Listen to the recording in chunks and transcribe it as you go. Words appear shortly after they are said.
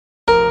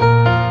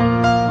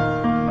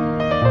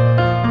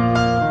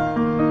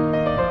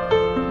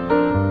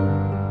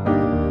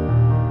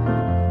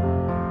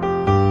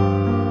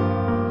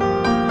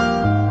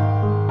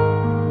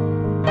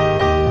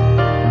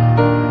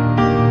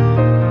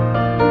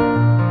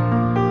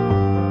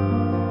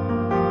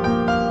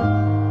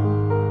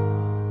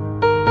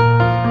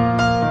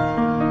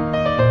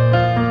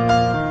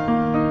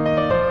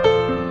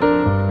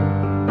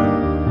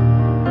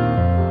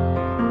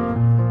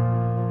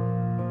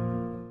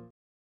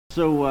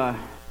So,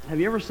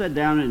 have you ever sat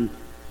down and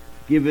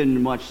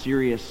given much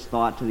serious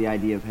thought to the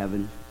idea of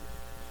heaven?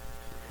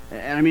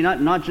 And I mean,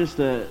 not just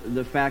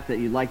the fact that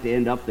you'd like to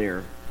end up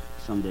there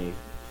someday,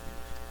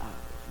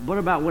 but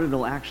about what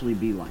it'll actually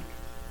be like.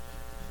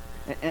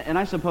 And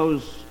I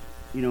suppose,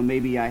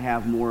 maybe I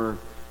have more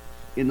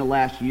in the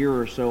last year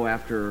or so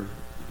after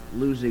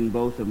losing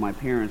both of my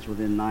parents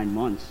within 9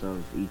 months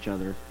of each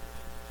other.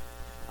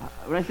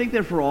 But I think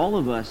that for all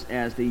of us,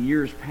 as the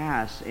years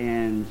pass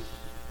and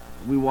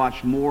we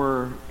watch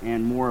more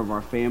and more of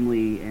our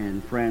family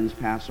and friends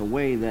pass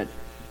away, that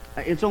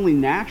it's only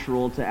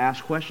natural to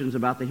ask questions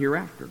about the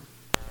hereafter.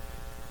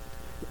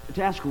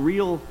 To ask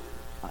real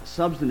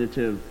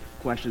substantive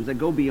questions that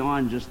go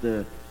beyond just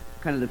the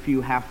few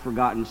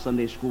half-forgotten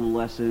Sunday school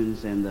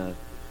lessons and the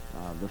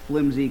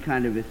flimsy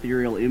kind of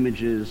ethereal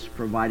images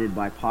provided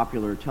by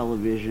popular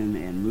television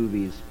and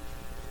movies.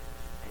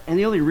 And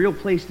the only real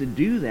place to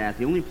do that,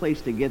 the only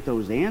place to get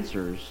those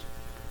answers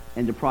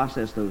and to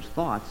process those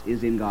thoughts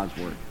is in God's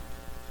Word.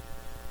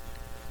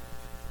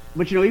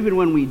 But even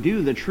when we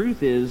do, the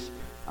truth is,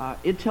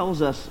 it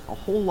tells us a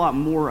whole lot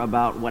more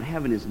about what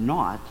heaven is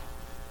not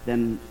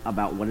than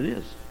about what it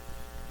is.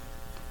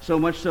 So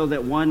much so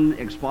that one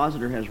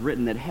expositor has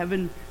written that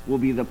heaven will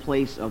be the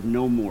place of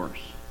no mores.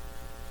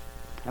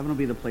 Heaven will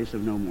be the place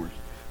of no mores.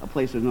 A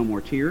place of no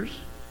more tears,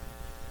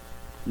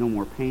 no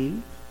more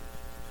pain,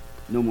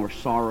 no more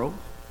sorrow.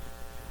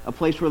 A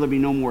place where there'll be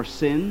no more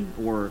sin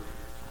or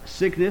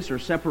sickness or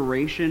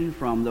separation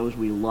from those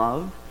we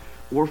love,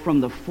 or from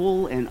the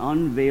full and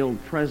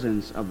unveiled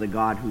presence of the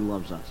God who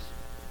loves us.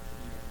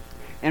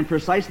 And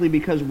precisely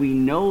because we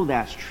know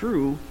that's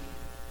true,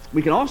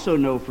 we can also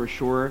know for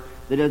sure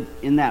that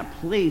in that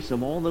place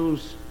of all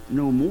those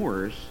no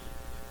mores,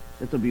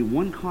 that there'll be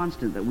one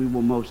constant that we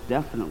will most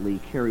definitely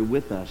carry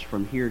with us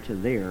from here to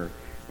there,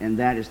 and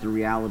that is the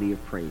reality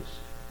of praise.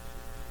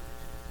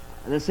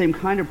 The same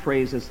kind of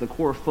praise that's the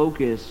core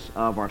focus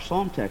of our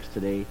psalm text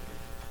today,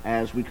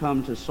 as we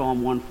come to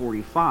Psalm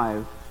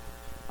 145,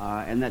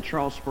 and that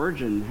Charles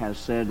Spurgeon has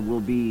said will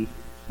be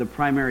the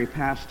primary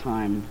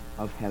pastime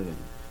of heaven.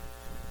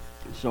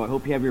 So I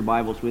hope you have your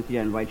Bibles with you.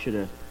 I invite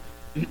you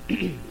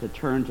to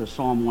turn to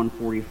Psalm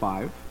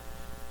 145.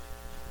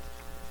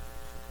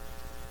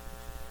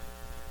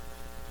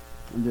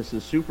 And this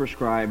is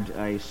superscribed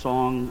a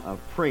song of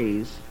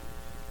praise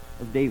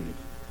of David.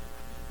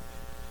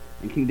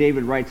 And King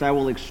David writes, "I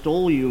will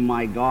extol you,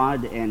 my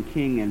God and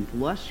King, and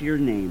bless your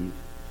name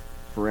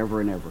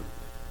forever and ever.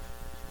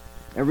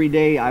 Every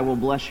day I will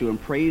bless you and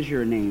praise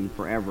your name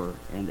forever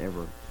and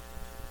ever.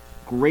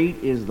 Great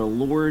is the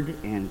Lord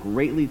and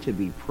greatly to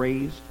be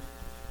praised,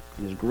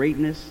 and his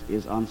greatness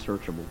is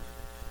unsearchable.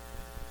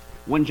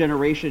 One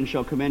generation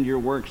shall commend your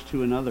works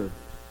to another,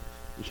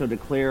 and shall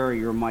declare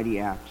your mighty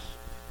acts.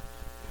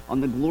 On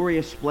the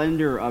glorious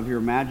splendor of your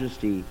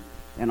majesty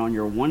and on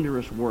your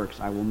wondrous works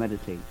I will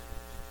meditate.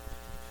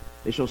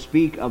 They shall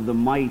speak of the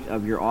might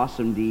of your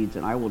awesome deeds,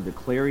 and I will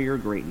declare your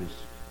greatness.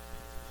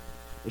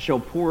 They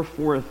shall pour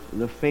forth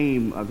the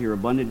fame of your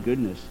abundant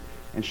goodness,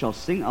 and shall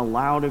sing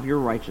aloud of your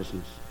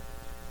righteousness.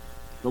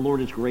 The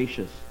Lord is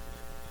gracious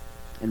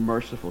and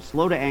merciful,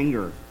 slow to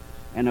anger,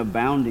 and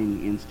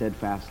abounding in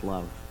steadfast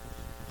love.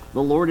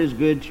 The Lord is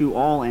good to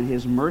all, and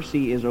his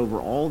mercy is over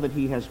all that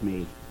he has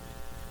made.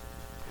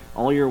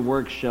 All your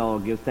works shall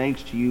give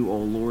thanks to you, O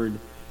Lord,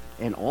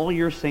 and all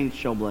your saints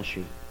shall bless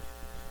you.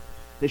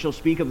 They shall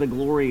speak of the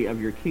glory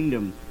of your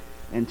kingdom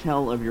and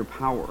tell of your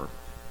power,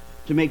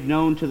 to make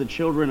known to the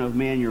children of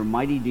man your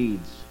mighty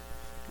deeds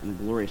and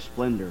the glorious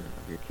splendor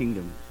of your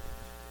kingdom.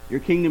 Your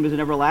kingdom is an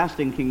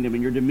everlasting kingdom,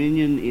 and your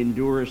dominion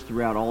endures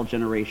throughout all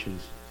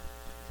generations.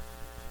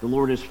 The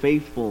Lord is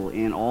faithful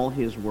in all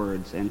his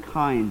words and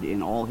kind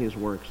in all his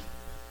works.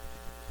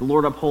 The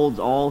Lord upholds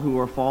all who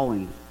are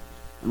falling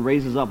and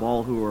raises up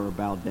all who are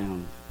bowed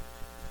down.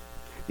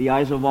 The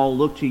eyes of all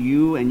look to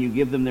you, and you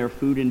give them their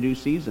food in due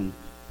season.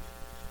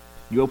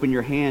 You open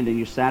your hand and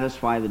you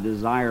satisfy the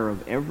desire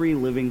of every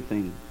living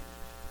thing.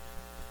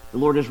 The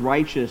Lord is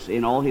righteous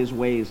in all his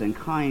ways and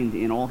kind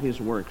in all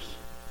his works.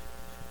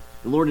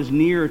 The Lord is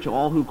near to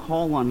all who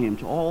call on him,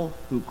 to all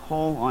who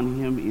call on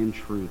him in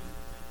truth.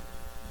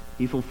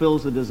 He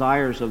fulfills the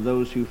desires of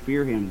those who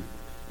fear him,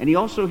 and he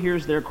also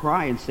hears their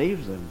cry and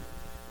saves them.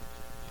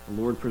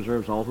 The Lord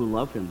preserves all who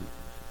love him,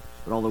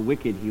 but all the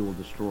wicked he will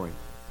destroy.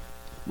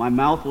 My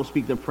mouth will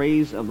speak the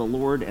praise of the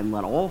Lord, and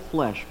let all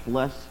flesh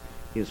bless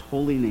his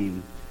holy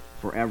name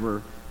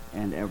forever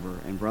and ever."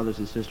 And brothers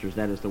and sisters,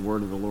 that is the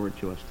word of the Lord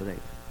to us today.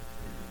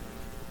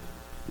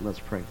 Let's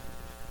pray.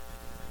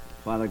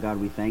 Father God,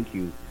 we thank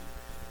you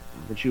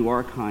that you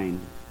are kind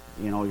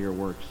in all your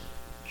works,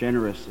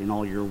 generous in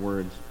all your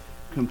words,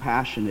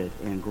 compassionate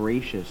and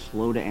gracious,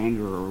 slow to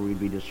anger or we'd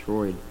be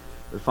destroyed.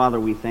 But Father,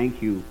 we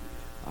thank you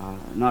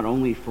not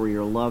only for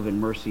your love and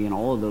mercy in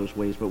all of those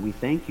ways, but we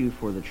thank you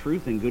for the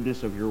truth and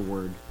goodness of your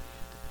word,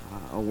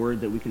 a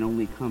word that we can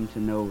only come to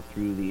know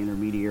through the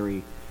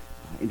intermediary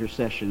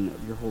intercession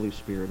of your Holy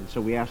Spirit. And so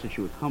we ask that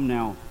you would come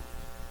now,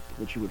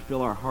 that you would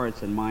fill our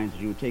hearts and minds,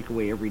 that you would take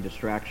away every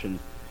distraction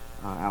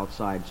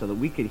outside so that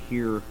we could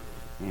hear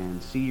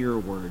and see your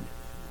word.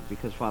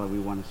 Because, Father, we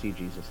want to see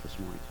Jesus this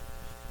morning.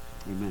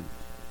 Amen.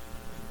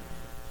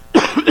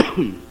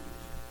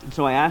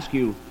 So I ask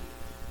you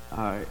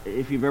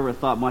if you've ever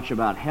thought much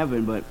about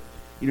heaven, but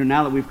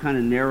now that we've kind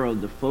of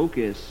narrowed the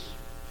focus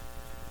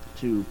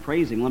to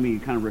praising, let me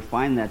kind of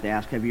refine that to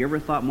ask, have you ever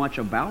thought much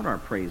about our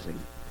praising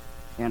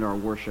and our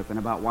worship and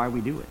about why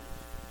we do it?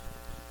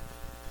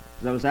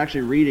 Because I was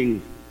actually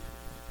reading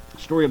a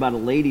story about a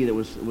lady that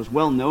was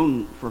well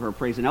known for her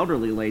praise, an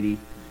elderly lady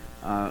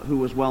who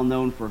was well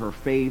known for her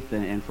faith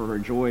and for her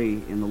joy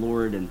in the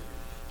Lord and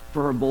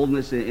for her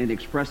boldness in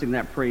expressing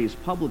that praise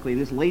publicly.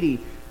 And this lady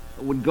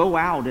would go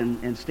out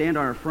and stand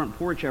on her front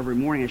porch every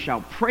morning and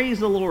shout, "Praise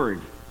the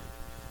Lord."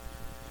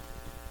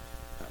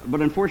 But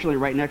unfortunately,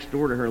 right next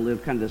door to her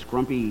lived kind of this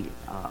grumpy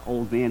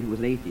old man who was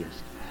an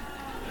atheist.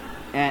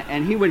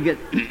 And he would get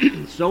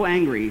so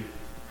angry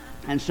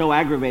and so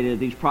aggravated at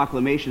these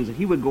proclamations that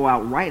he would go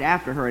out right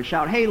after her and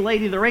shout, "Hey,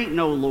 lady, there ain't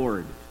no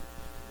Lord."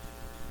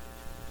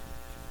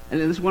 And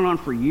this went on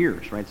for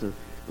years, right? So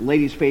the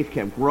lady's faith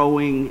kept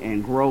growing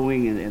and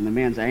growing, and the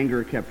man's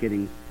anger kept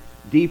getting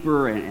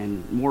deeper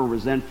and more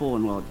resentful.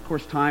 And, well, of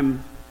course,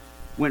 time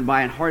went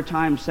by and hard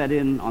times set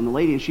in on the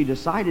lady, and she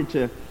decided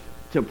to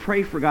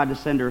pray for God to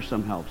send her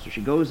some help. So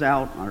she goes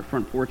out on her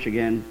front porch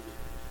again,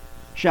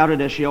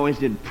 shouted as she always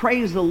did,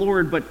 "Praise the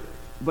Lord, but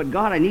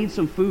God, I need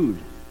some food.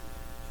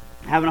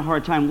 Having a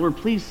hard time. Lord,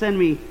 please send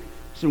me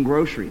some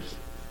groceries."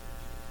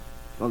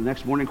 Well, the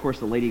next morning, of course,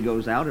 the lady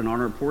goes out, and on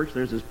her porch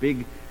there's this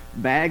big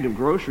bag of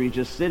groceries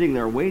just sitting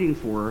there waiting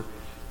for her.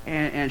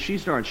 And she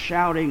starts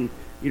shouting,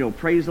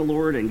 praise the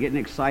Lord and getting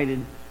excited.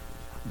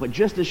 But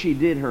just as she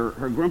did,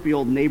 her grumpy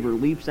old neighbor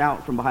leaps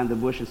out from behind the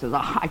bush and says,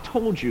 "I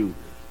told you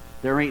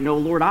there ain't no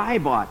Lord. I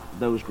bought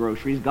those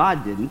groceries.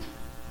 God didn't."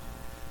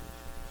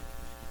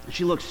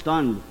 She looked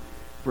stunned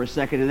for a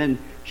second, and then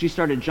she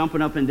started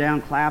jumping up and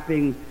down,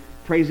 clapping,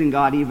 praising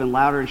God even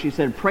louder. And she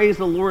said, "Praise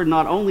the Lord,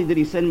 not only did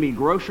he send me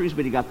groceries,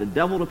 but he got the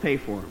devil to pay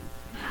for them."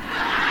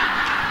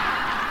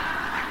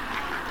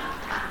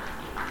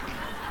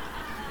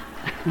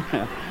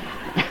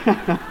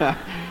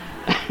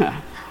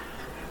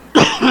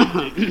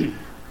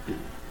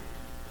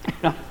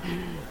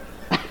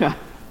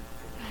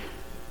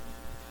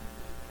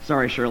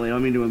 Sorry, Shirley, I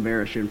don't mean to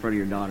embarrass you in front of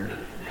your daughter.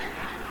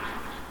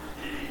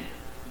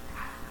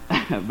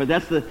 But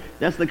that's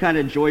the kind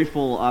of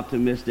joyful,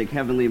 optimistic,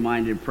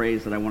 heavenly-minded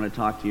praise that I want to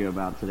talk to you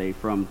about today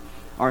from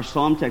our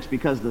psalm text,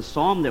 because the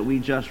psalm that we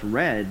just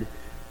read,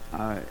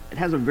 it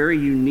has a very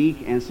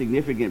unique and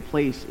significant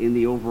place in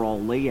the overall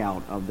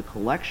layout of the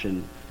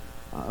collection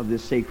of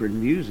this sacred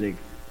music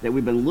that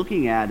we've been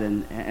looking at,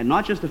 and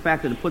not just the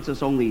fact that it puts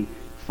us only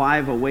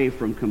 5 away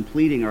from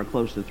completing our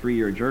close to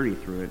 3-year journey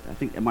through it. I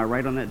think, am I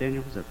right on that,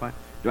 Daniel? Is that 5?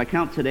 Do I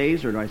count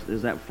today's, or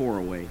is that 4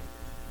 away?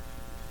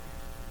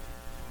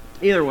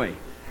 Either way,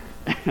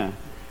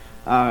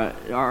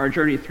 our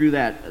journey through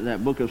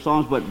that book of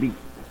Psalms, but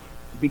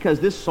because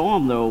this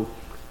psalm, though,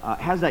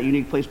 has that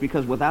unique place,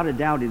 because without a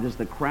doubt it is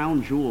the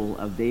crown jewel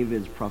of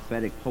David's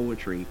prophetic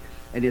poetry,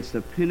 and it's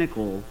the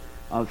pinnacle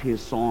of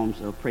his psalms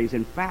of praise.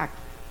 In fact,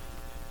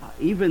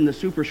 even the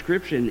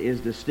superscription is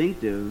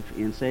distinctive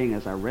in saying,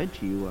 as I read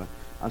to you,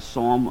 a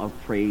psalm of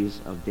praise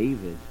of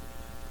David.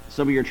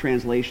 Some of your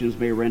translations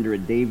may render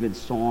it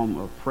David's psalm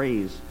of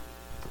praise.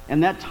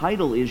 And that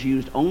title is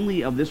used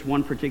only of this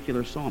one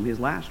particular psalm, his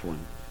last one,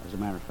 as a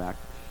matter of fact.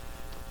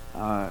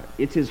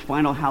 It's his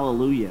final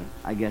hallelujah,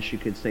 I guess you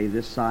could say,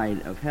 this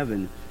side of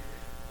heaven.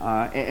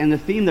 And the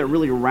theme that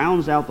really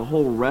rounds out the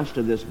whole rest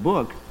of this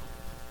book,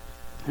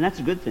 and that's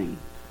a good thing.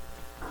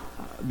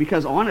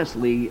 Because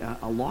honestly,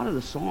 a lot of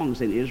the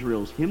songs in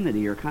Israel's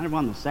hymnody are kind of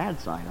on the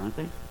sad side, aren't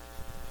they?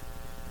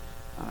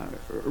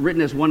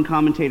 Written, as one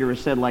commentator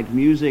has said, like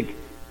music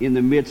in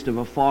the midst of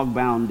a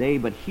fog-bound day.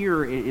 But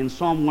here in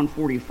Psalm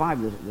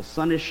 145, the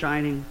sun is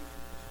shining,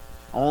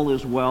 all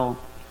is well.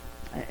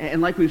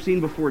 And like we've seen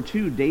before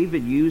too,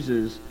 David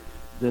uses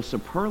the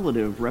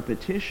superlative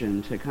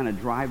repetition to kind of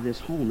drive this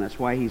home. That's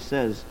why he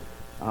says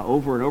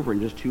over and over in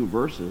just 2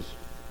 verses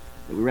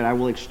that we read, "I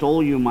will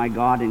extol you, my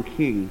God and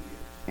King,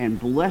 and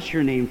bless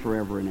your name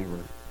forever and ever.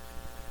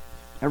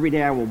 Every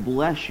day I will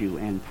bless you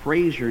and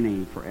praise your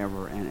name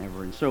forever and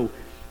ever." And so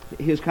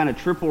his kind of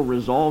triple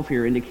resolve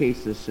here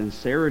indicates the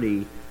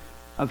sincerity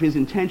of his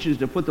intentions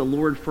to put the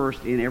Lord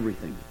first in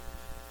everything.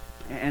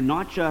 And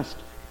not just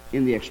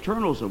in the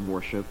externals of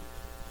worship,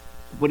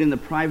 but in the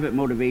private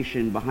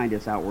motivation behind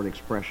its outward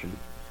expression.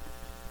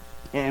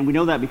 And we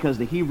know that because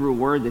the Hebrew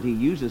word that he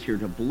uses here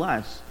to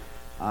bless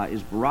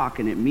is barak,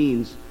 and it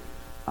means,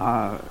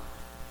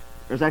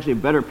 there's actually a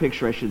better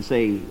picture, I should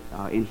say,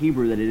 in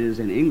Hebrew than it is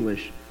in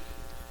English.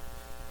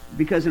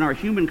 Because in our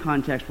human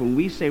context, when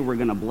we say we're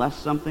going to bless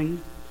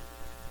something,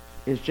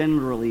 it's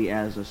generally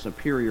as a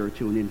superior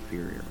to an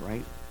inferior,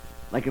 right?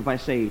 Like if I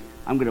say,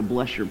 I'm going to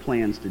bless your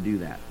plans to do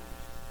that,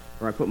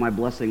 or I put my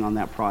blessing on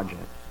that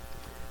project.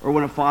 Or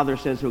when a father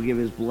says he'll give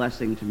his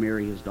blessing to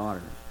marry his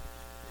daughter.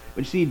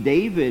 But you see,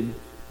 David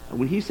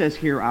When he says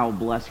here, I'll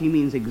bless, he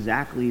means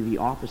exactly the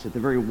opposite. The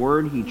very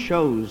word he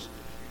chose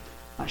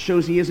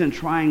shows he isn't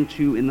trying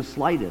to, in the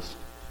slightest,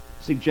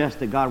 suggest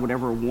that God would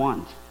ever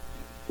want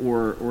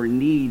or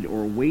need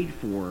or wait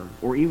for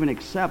or even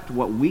accept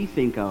what we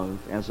think of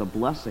as a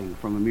blessing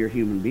from a mere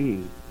human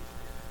being.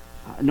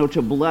 No,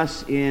 to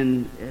bless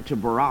to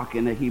barak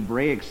in a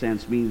Hebraic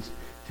sense means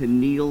to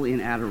kneel in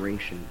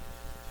adoration.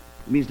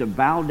 It means to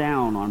bow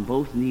down on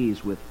both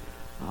knees with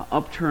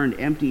upturned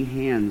empty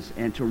hands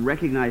and to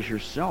recognize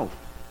yourself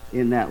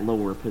in that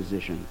lower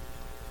position.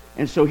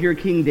 And so here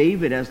King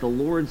David, as the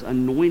Lord's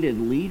anointed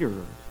leader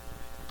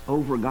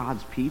over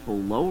God's people,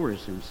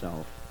 lowers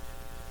himself,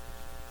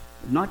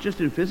 not just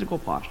in physical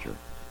posture,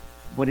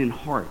 but in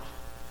heart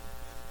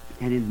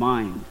and in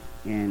mind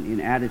and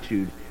in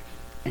attitude.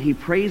 And he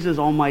praises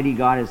Almighty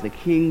God as the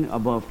King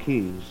above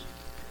kings.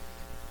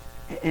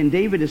 And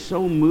David is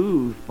so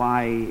moved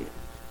by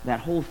that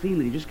whole theme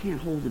that he just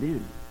can't hold it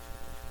in.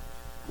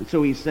 And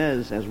so he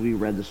says, as we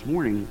read this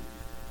morning,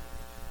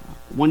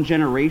 one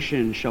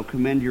generation shall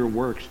commend your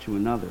works to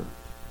another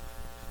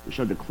and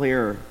shall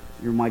declare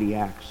your mighty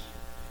acts.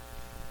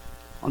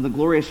 On the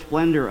glorious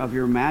splendor of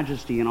your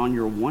majesty and on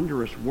your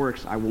wondrous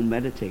works I will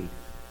meditate.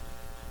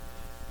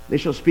 They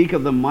shall speak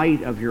of the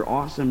might of your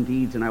awesome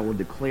deeds, and I will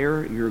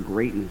declare your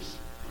greatness.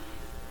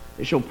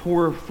 They shall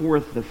pour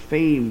forth the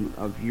fame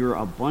of your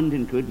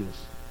abundant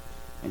goodness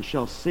and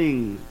shall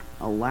sing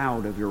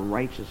aloud of your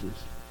righteousness.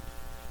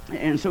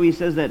 And so he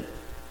says that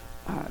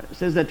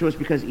to us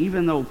because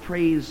even though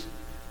praise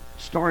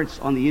starts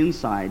on the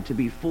inside, to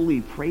be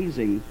fully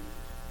praising,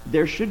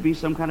 there should be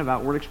some kind of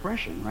outward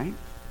expression, right?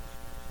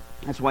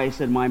 That's why he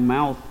said, my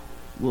mouth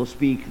will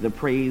speak the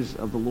praise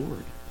of the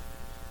Lord.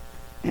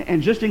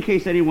 And just in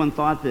case anyone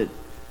thought that,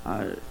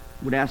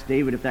 would ask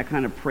David if that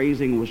kind of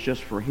praising was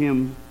just for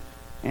him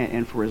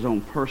and for his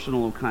own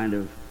personal kind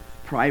of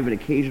private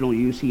occasional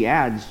use, he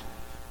adds,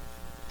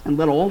 and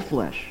let all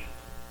flesh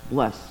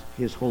bless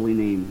his holy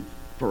name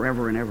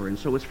forever and ever. And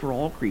so it's for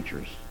all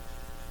creatures,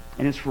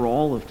 and it's for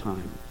all of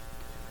time.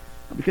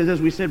 Because as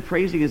we said,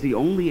 praising is the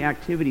only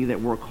activity that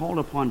we're called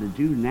upon to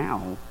do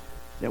now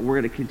that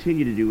we're going to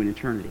continue to do in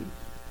eternity.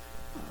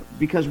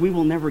 Because we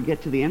will never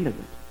get to the end of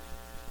it.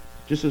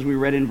 Just as we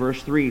read in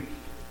verse 3,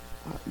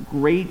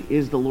 great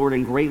is the Lord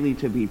and greatly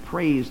to be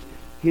praised.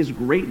 His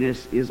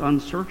greatness is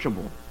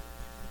unsearchable.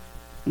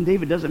 And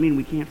David doesn't mean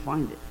we can't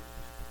find it,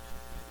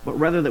 but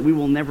rather that we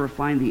will never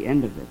find the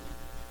end of it,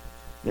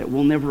 that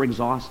we'll never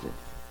exhaust it,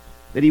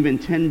 that even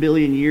 10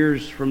 billion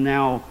years from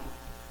now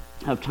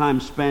of time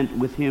spent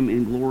with him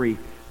in glory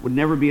would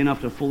never be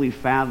enough to fully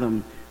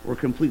fathom or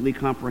completely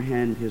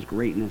comprehend his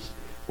greatness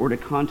or to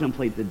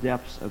contemplate the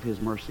depths of his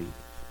mercy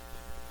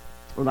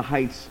or the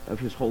heights of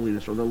his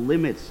holiness or the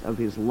limits of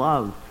his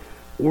love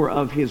or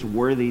of his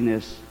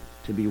worthiness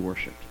to be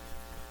worshipped.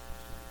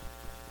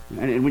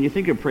 And when you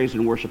think of praise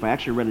and worship, I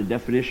actually read a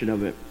definition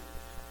of it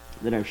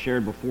that I've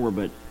shared before,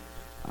 but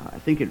I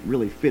think it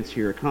really fits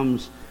here. It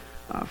comes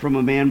from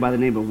a man by the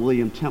name of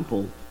William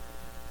Temple.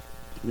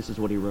 This is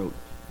what he wrote.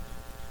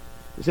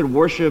 He said,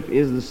 worship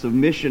is the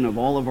submission of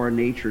all of our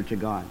nature to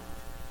God.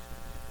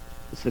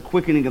 It's the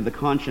quickening of the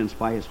conscience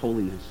by his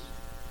holiness,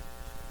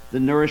 the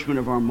nourishment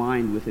of our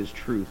mind with his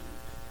truth,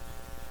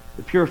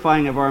 the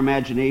purifying of our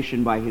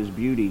imagination by his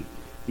beauty,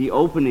 the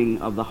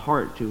opening of the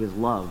heart to his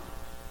love,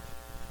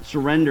 the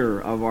surrender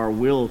of our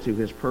will to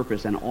his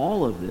purpose, and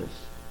all of this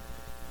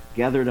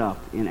gathered up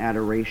in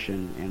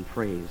adoration and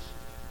praise,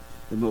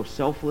 the most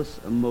selfless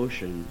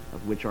emotion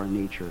of which our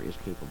nature is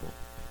capable.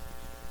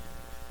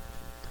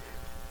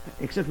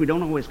 Except we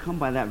don't always come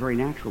by that very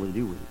naturally,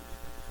 do we?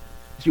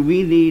 See,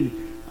 we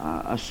need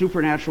a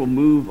supernatural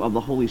move of the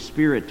Holy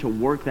Spirit to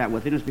work that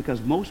within us, because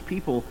most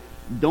people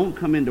don't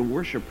come into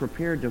worship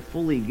prepared to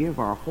fully give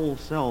our whole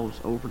selves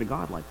over to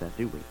God like that,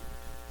 do we?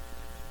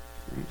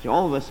 Right? See,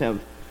 all of us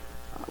have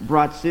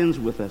brought sins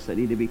with us that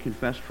need to be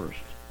confessed first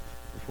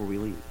before we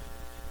leave.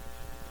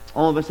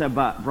 All of us have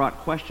brought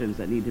questions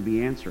that need to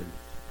be answered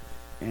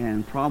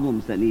and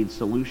problems that need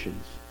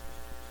solutions.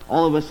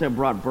 All of us have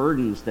brought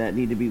burdens that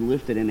need to be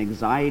lifted and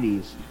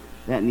anxieties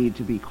that need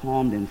to be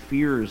calmed and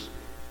fears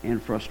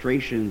and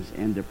frustrations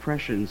and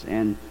depressions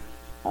and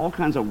all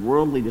kinds of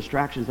worldly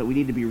distractions that we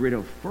need to be rid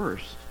of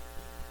first.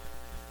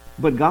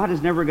 But God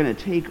is never going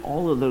to take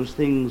all of those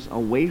things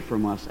away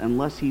from us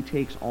unless he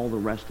takes all the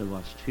rest of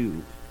us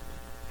too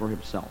for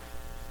himself.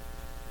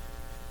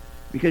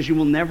 Because you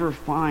will never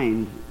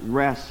find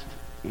rest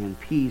and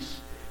peace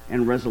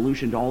and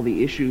resolution to all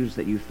the issues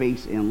that you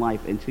face in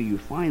life until you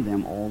find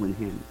them all in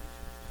him.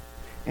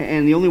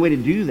 And the only way to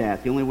do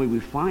that, the only way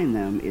we find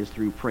them, is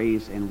through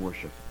praise and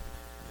worship.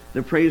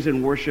 The praise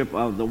and worship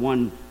of the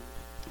one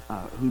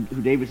who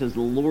David says,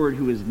 the Lord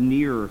who is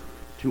near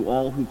to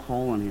all who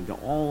call on him, to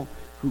all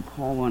who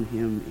call on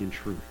him in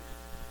truth.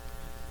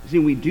 See,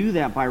 we do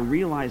that by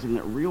realizing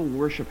that real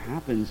worship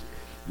happens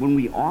when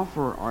we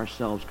offer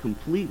ourselves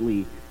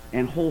completely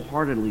and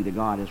wholeheartedly to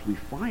God as we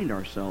find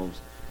ourselves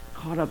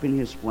caught up in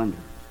his splendor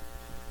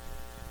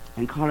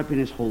and caught up in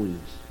his holiness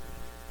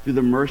through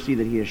the mercy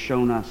that he has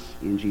shown us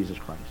in Jesus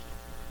Christ.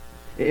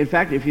 In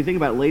fact, if you think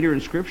about it later in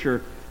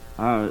Scripture,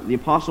 the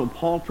Apostle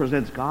Paul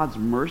presents God's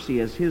mercy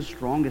as his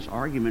strongest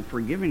argument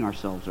for giving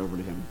ourselves over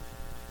to him.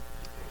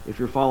 If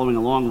you're following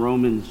along,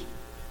 Romans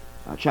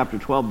chapter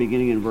 12,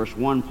 beginning in verse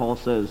 1, Paul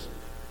says,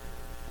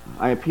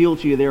 I appeal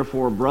to you,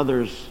 therefore,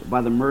 brothers,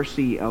 by the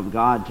mercy of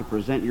God, to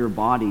present your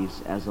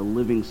bodies as a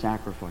living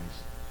sacrifice,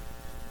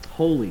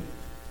 holy,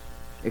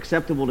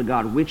 acceptable to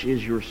God, which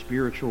is your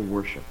spiritual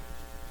worship.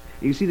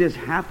 And you see, this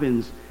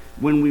happens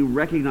when we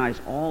recognize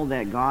all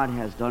that God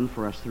has done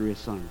for us through his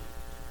Son.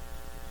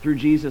 Through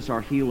Jesus,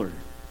 our healer,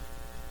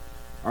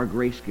 our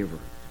grace giver,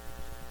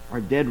 our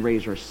dead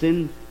raiser,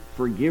 sin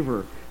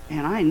forgiver.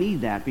 And I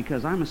need that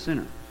because I'm a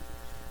sinner.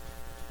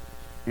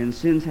 And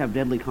sins have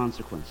deadly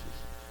consequences.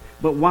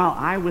 But while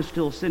I was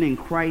still sinning,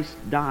 Christ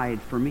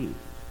died for me.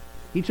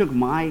 He took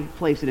my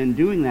place, and in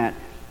doing that,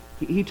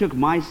 he took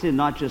my sin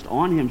not just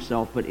on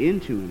himself, but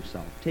into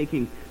himself,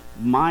 taking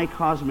my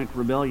cosmic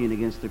rebellion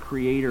against the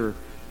Creator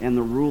and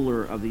the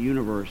ruler of the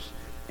universe,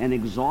 and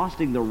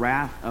exhausting the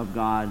wrath of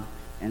God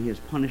and his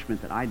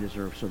punishment that I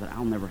deserve so that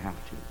I'll never have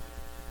to.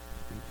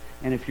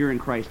 And if you're in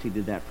Christ, he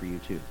did that for you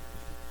too.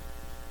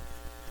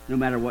 No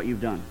matter what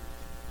you've done,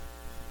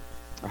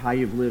 or how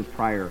you've lived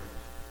prior,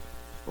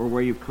 or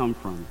where you've come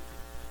from,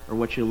 or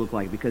what you look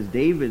like. Because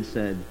David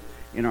said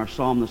in our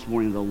psalm this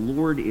morning, the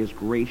Lord is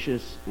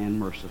gracious and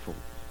merciful,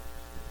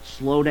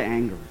 slow to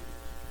anger,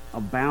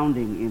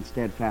 abounding in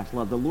steadfast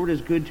love. The Lord is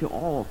good to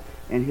all,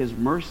 and his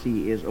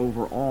mercy is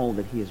over all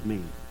that he has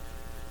made.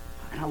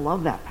 And I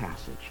love that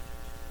passage.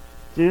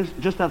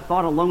 Just that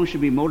thought alone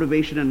should be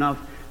motivation enough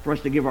for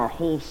us to give our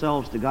whole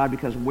selves to God,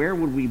 because where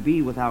would we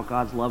be without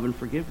God's love and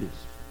forgiveness?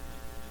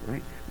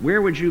 Right?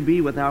 Where would you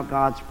be without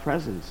God's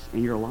presence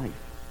in your life?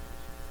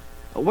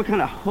 What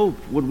kind of hope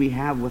would we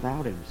have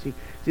without him?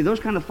 See, those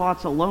kind of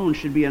thoughts alone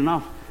should be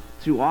enough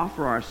to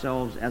offer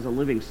ourselves as a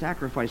living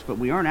sacrifice, but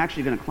we aren't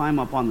actually going to climb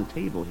up on the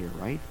table here,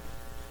 right?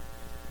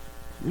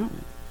 No.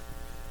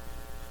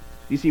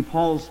 You see,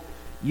 Paul's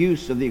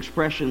use of the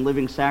expression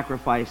living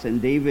sacrifice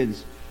and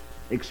David's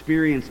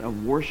experience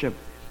of worship,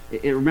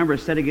 remember,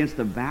 it's set against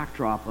the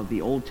backdrop of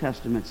the Old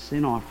Testament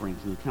sin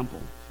offerings in the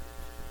temple.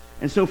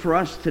 And so for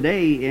us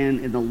today,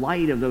 in the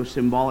light of those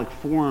symbolic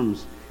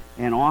forms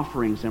and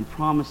offerings and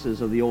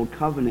promises of the Old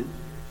Covenant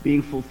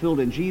being fulfilled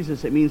in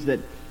Jesus, it means that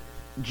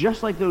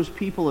just like those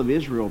people of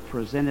Israel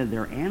presented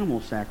their animal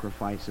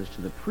sacrifices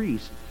to the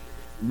priest,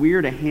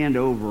 we're to hand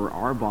over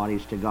our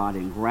bodies to God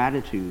in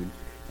gratitude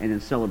and in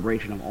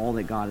celebration of all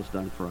that God has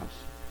done for us.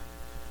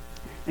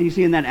 And you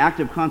see, in that act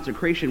of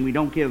consecration, we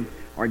don't give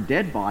our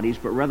dead bodies,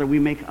 but rather we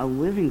make a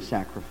living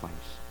sacrifice.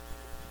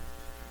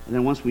 And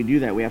then once we do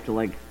that, we have to,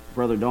 like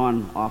Brother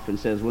Don often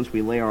says, once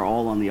we lay our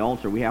all on the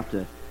altar, we have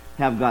to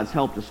have God's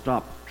help to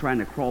stop trying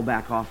to crawl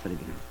back off it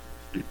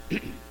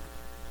again.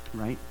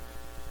 Right?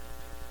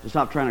 To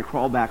stop trying to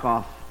crawl back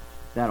off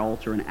that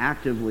altar and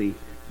actively,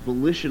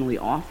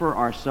 volitionally offer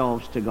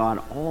ourselves to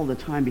God all the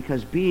time,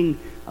 because being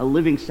a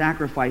living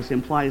sacrifice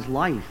implies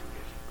life.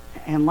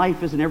 And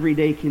life is an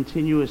everyday,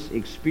 continuous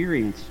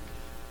experience,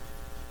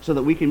 so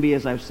that we can be,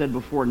 as I've said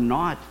before,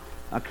 not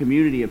a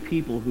community of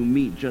people who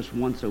meet just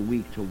once a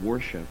week to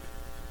worship,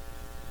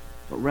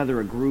 but rather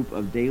a group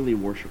of daily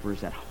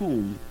worshipers at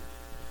home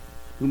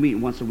who meet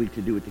once a week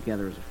to do it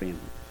together as a family.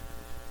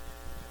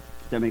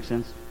 Does that make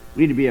sense?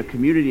 We need to be a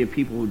community of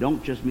people who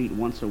don't just meet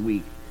once a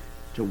week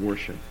to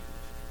worship,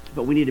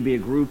 but we need to be a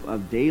group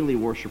of daily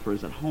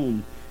worshipers at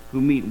home who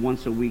meet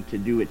once a week to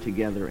do it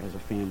together as a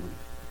family.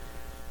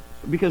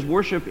 Because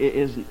worship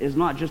is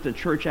not just a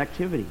church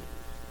activity.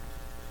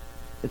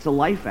 It's a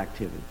life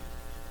activity.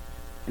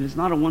 And it's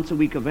not a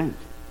once-a-week event.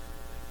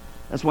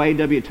 That's why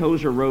A.W.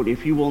 Tozer wrote,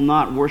 if you will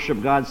not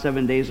worship God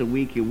 7 days a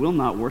week, you will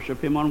not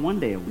worship him on 1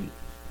 day a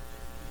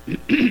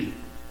week.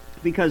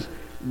 Because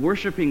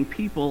worshiping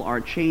people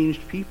are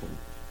changed people.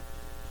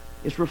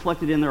 It's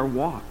reflected in their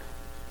walk,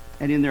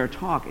 and in their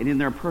talk, and in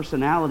their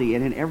personality,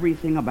 and in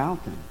everything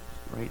about them,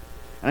 right?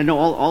 And I know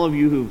all of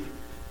you who've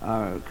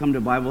come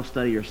to Bible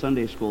study or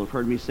Sunday school have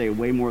heard me say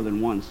way more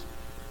than once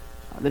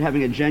that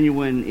having a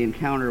genuine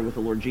encounter with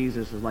the Lord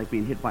Jesus is like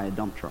being hit by a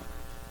dump truck,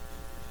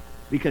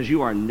 because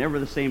you are never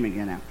the same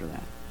again after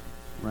that,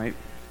 right?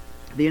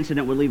 The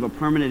incident would leave a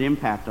permanent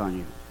impact on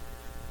you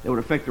that would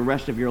affect the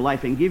rest of your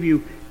life and give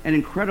you an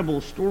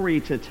incredible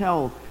story to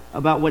tell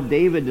about what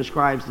David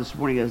describes this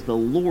morning as the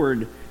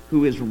Lord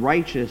who is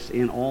righteous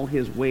in all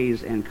his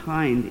ways and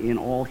kind in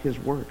all his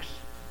works.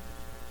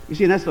 You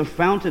see, and that's the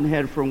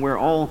fountainhead from where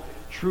all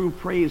true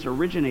praise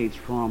originates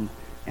from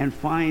and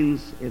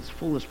finds its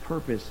fullest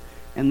purpose,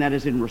 and that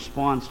is in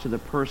response to the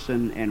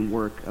person and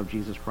work of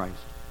Jesus Christ.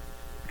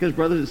 Because,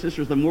 brothers and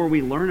sisters, the more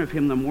we learn of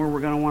him, the more we're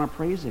going to want to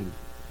praise him.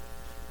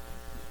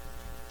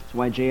 That's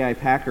why J.I.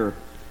 Packer,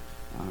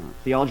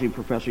 theology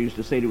professor, used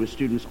to say to his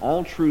students,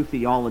 all true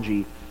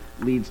theology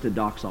leads to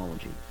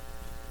doxology.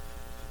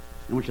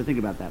 I want you to think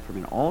about that for a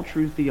minute. All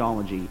true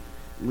theology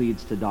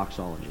leads to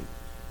doxology.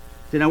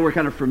 So now we're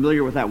kind of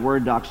familiar with that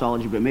word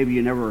doxology, but maybe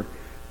you never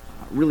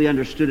really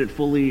understood it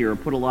fully or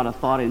put a lot of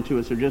thought into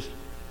it. So just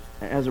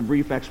as a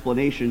brief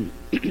explanation,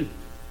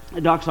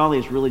 A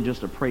doxology is really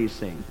just a praise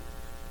saying.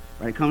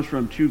 Right? It comes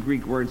from two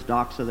Greek words,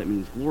 doxa, that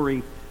means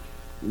glory,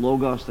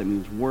 logos, that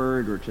means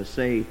word or to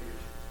say.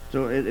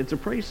 So it's a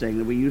praise saying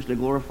that we use to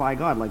glorify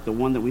God, like the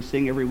one that we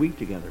sing every week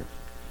together.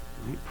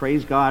 Right?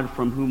 Praise God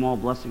from whom all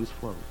blessings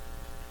flow.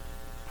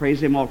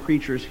 Praise him, all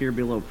creatures here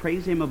below.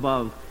 Praise him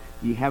above,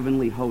 ye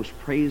heavenly hosts.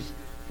 Praise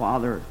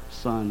Father,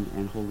 Son,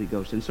 and Holy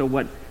Ghost. And so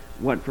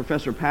what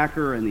Professor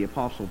Packer and the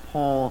Apostle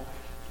Paul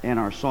and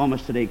our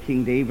psalmist today,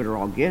 King David, are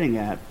all getting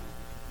at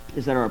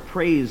is that our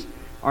praise,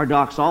 our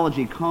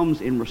doxology, comes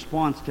in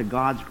response to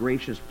God's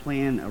gracious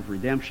plan of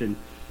redemption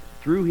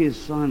through his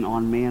Son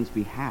on man's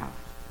behalf.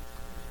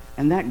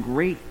 And that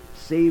great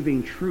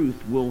saving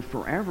truth will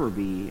forever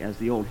be, as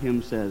the old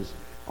hymn says,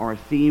 our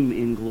theme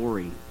in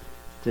glory,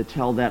 to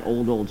tell that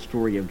old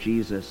story of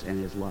Jesus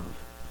and his love.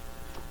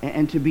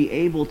 And to be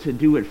able to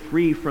do it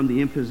free from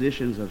the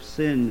impositions of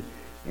sin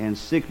and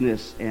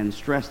sickness and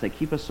stress that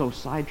keep us so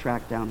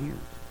sidetracked down here.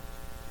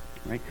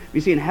 Right? You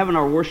see, in heaven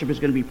our worship is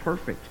going to be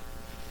perfect,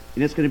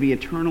 and it's going to be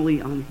eternally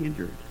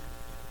unhindered.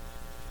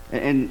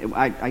 And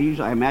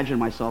I imagine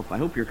myself, I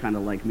hope you're kind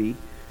of like me,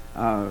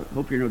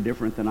 hope you're no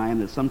different than I am,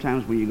 that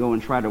sometimes when you go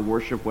and try to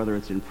worship, whether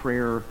it's in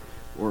prayer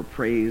or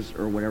praise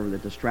or whatever, the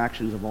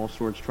distractions of all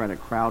sorts try to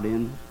crowd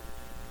in,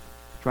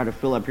 try to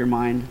fill up your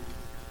mind.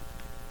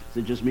 Is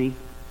it just me?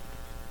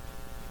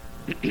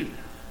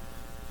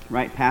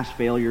 Right? Past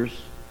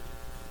failures,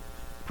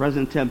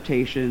 present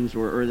temptations,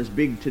 or this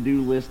big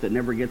to-do list that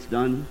never gets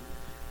done.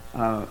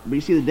 But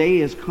you see, the day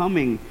is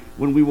coming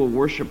when we will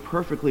worship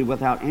perfectly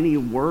without any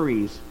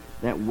worries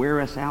that wear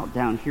us out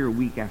down here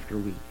week after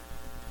week.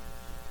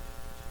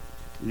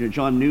 You know,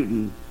 John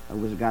Newton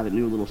was a guy that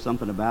knew a little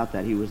something about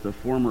that. He was the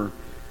former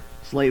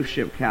slave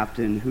ship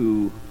captain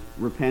who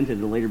repented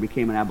and later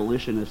became an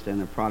abolitionist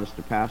and a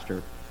Protestant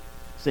pastor.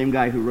 Same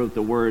guy who wrote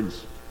the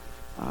words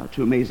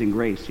to Amazing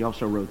Grace. He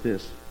also wrote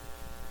this.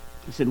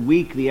 He said,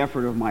 "Weak the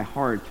effort of my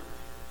heart,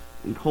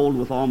 and cold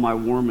with all my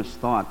warmest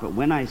thought, but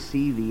when I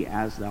see thee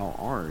as thou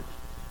art,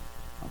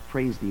 I'll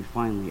praise thee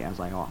finally as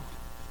I ought."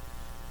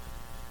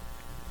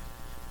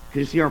 Because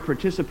you see, our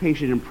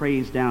participation in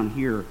praise down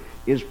here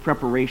is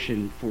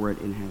preparation for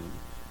it in heaven.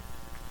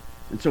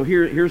 And so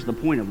here's the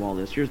point of all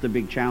this. Here's the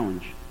big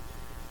challenge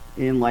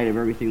in light of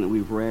everything that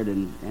we've read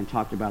and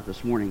talked about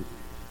this morning.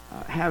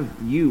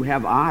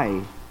 Have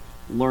I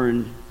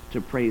learned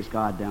to praise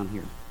God down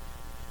here?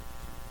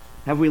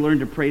 Have we learned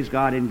to praise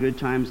God in good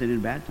times and in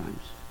bad times?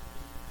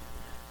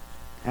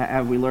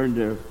 Have we learned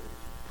to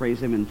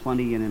praise him in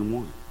plenty and in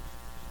want?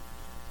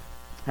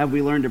 Have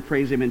we learned to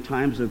praise him in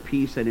times of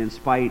peace and in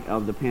spite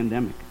of the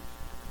pandemic?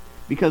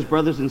 Because,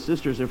 brothers and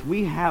sisters, if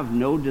we have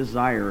no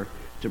desire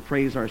to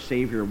praise our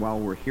Savior while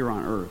we're here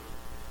on earth,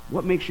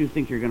 what makes you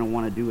think you're going to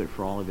want to do it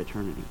for all of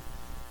eternity?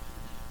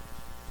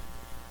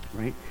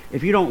 Right?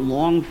 If you don't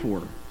long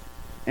for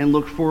and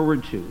look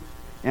forward to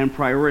and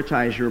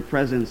prioritize your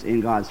presence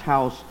in God's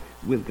house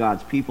with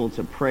God's people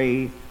to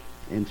pray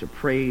and to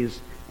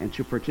praise and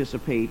to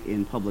participate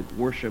in public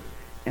worship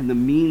and the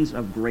means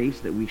of grace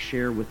that we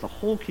share with the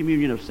whole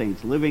communion of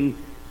saints, living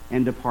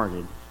and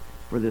departed,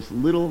 for this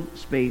little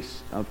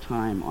space of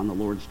time on the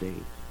Lord's day,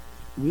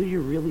 will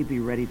you really be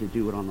ready to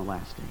do it on the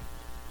last day?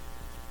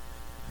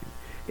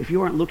 If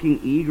you aren't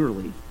looking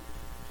eagerly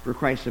for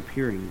Christ's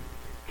appearing,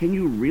 can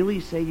you really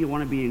say you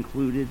want to be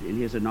included in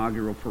his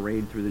inaugural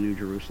parade through the New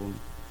Jerusalem?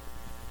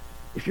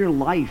 If your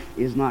life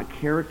is not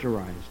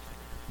characterized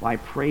by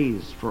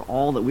praise for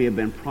all that we have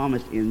been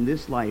promised in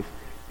this life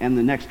and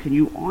the next, can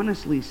you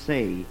honestly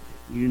say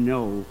you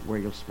know where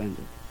you'll spend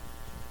it?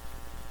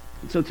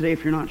 And so today,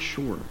 if you're not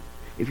sure,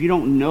 if you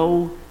don't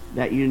know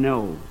that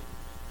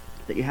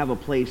you have a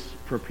place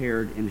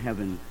prepared in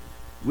heaven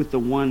with the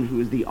one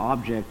who is the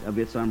object of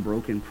its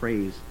unbroken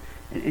praise,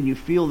 and you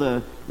feel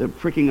the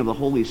pricking of the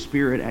Holy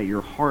Spirit at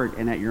your heart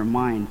and at your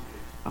mind,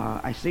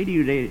 I say to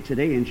you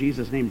today in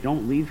Jesus' name,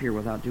 don't leave here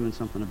without doing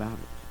something about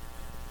it.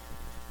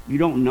 You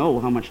don't know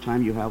how much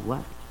time you have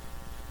left.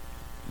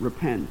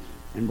 Repent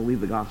and believe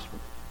the gospel.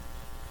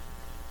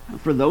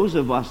 For those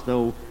of us,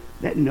 though,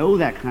 that know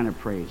that kind of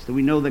praise, that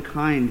we know the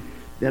kind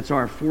that's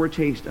our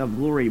foretaste of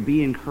glory,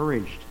 be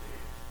encouraged.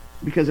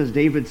 Because as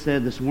David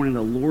said this morning,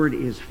 the Lord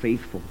is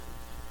faithful.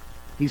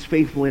 He's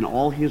faithful in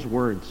all his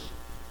words.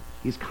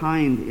 He's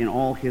kind in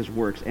all his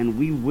works. And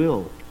we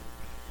will,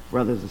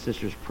 brothers and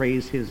sisters,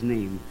 praise his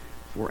name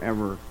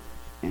forever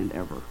and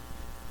ever.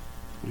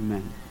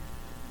 Amen.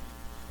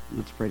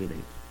 Let's pray today.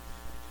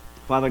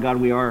 Father God,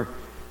 we are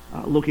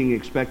looking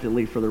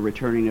expectantly for the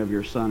returning of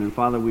your Son. And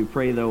Father, we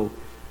pray, though,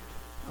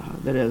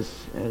 that as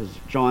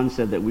John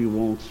said, that we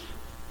won't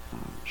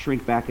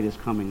shrink back at his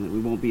coming, that we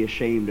won't be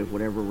ashamed of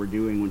whatever we're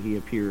doing when he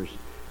appears.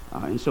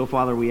 And so,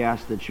 Father, we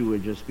ask that you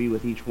would just be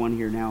with each one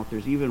here now. If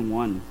there's even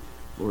one,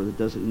 Lord, that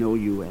doesn't know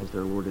you as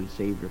their Lord and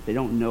Savior, if they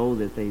don't know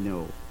that they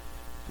know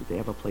that they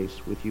have a place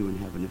with you in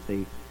heaven, if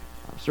they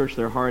search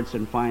their hearts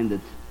and find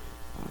that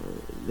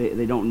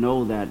they don't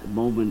know that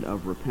moment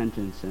of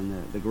repentance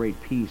and the great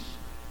peace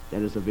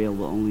that is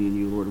available only in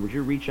you, Lord, would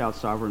you reach out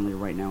sovereignly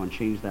right now and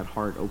change that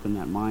heart, open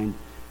that mind,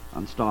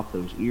 unstop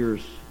those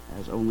ears,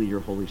 as only your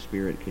Holy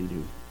Spirit can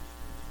do.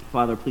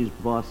 Father, please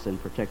bless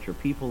and protect your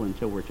people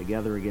until we're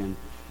together again.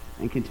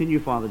 And continue,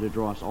 Father, to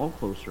draw us all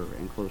closer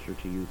and closer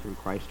to you through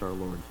Christ our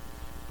Lord.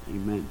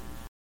 Amen.